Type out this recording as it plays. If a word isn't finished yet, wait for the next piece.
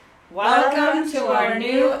Welcome to our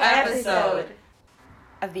new episode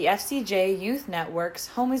of the FCJ Youth Network's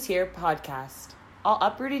Home is Here podcast. All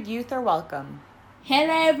uprooted youth are welcome.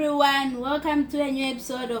 Hello everyone, welcome to a new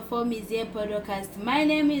episode of Home is Here podcast. My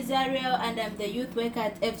name is Ariel and I'm the youth worker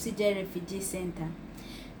at FCJ Refugee Center.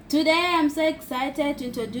 Today I'm so excited to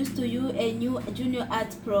introduce to you a new junior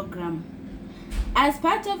arts program. As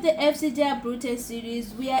part of the FCJ Uprooted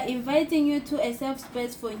Series, we are inviting you to a safe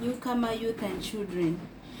space for newcomer youth and children.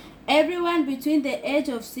 Everyone between the age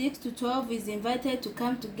of 6 to 12 is invited to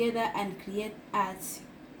come together and create art.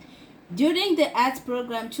 During the arts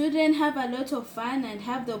program, children have a lot of fun and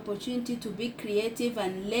have the opportunity to be creative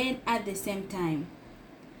and learn at the same time.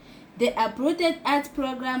 The Uprooted Arts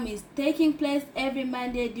program is taking place every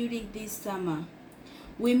Monday during this summer.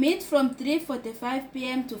 We meet from 3:45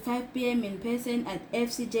 p.m. to 5 p.m. in person at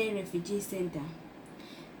FCJ Refugee Center.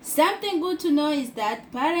 Something good to know is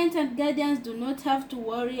that parents and guardians do not have to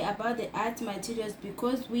worry about the art materials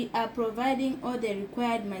because we are providing all the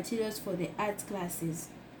required materials for the art classes.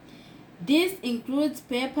 This includes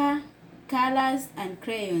paper, colors, and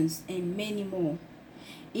crayons, and many more.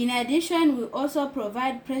 In addition, we also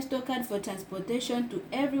provide Presto card for transportation to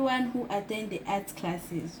everyone who attend the art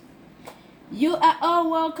classes. You are all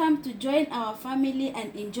welcome to join our family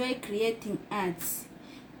and enjoy creating arts.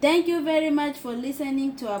 Thank you very much for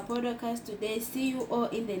listening to our podcast today. See you all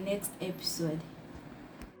in the next episode.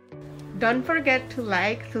 Don't forget to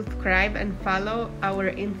like, subscribe, and follow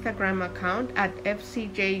our Instagram account at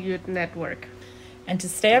FCJ Youth Network. And to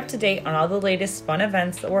stay up to date on all the latest fun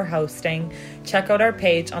events that we're hosting, check out our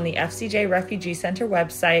page on the FCJ Refugee Center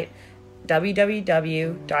website,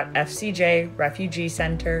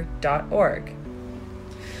 www.fcjrefugeecenter.org.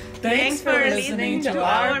 Thanks for listening to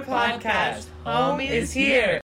our podcast. Home is here.